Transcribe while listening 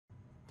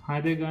Hi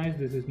there guys,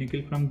 this is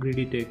Nikhil from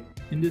GreedyTech.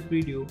 In this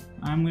video,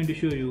 I am going to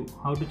show you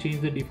how to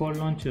change the default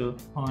launcher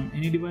on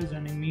any device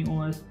running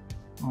MIUI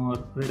or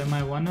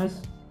Redmi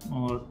 1S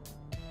or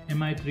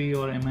MI3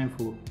 or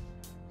MI4.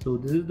 So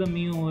this is the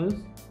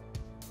MIUI,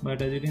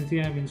 but as you can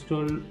see I have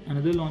installed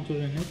another launcher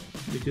in it,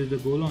 which is the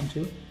Go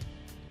launcher.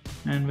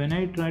 And when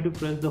I try to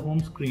press the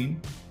home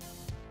screen,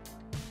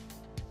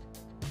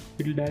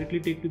 it will directly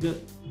take to the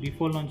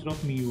default launcher of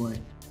MIUI.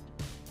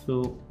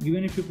 So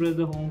even if you press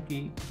the home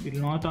key, it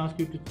will not ask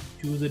you to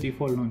choose the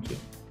default launcher.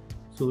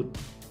 So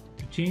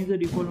to change the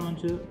default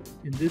launcher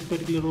in this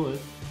particular OS,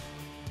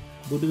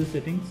 go to the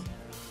settings,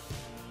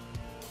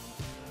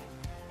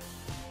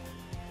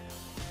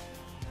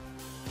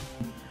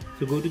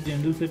 so go to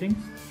general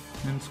settings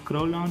and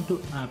scroll down to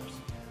apps.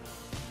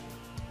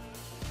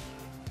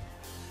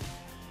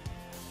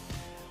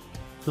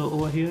 So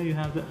over here you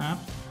have the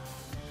apps.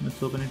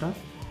 Let's open it up.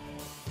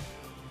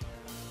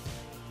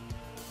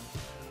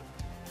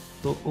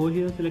 So over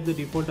here select the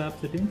default app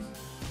settings.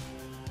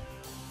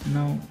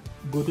 Now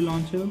go to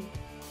launcher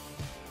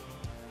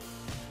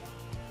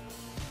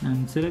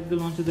and select the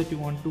launcher that you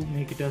want to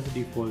make it as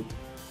default.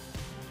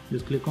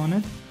 Just click on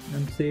it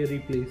and say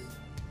replace.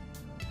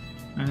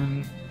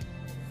 And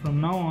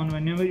from now on,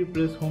 whenever you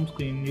press home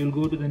screen, you'll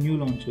go to the new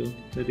launcher,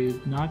 that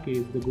is in our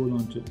case the Go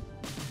launcher.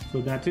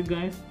 So that's it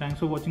guys, thanks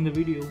for watching the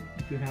video.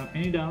 If you have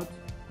any doubts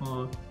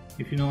or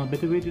if you know a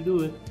better way to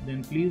do it,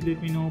 then please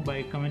let me know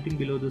by commenting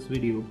below this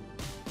video.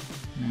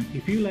 And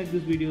if you like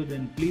this video,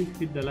 then please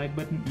hit the like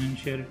button and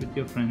share it with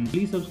your friends.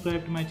 Please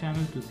subscribe to my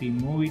channel to see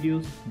more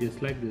videos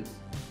just like this.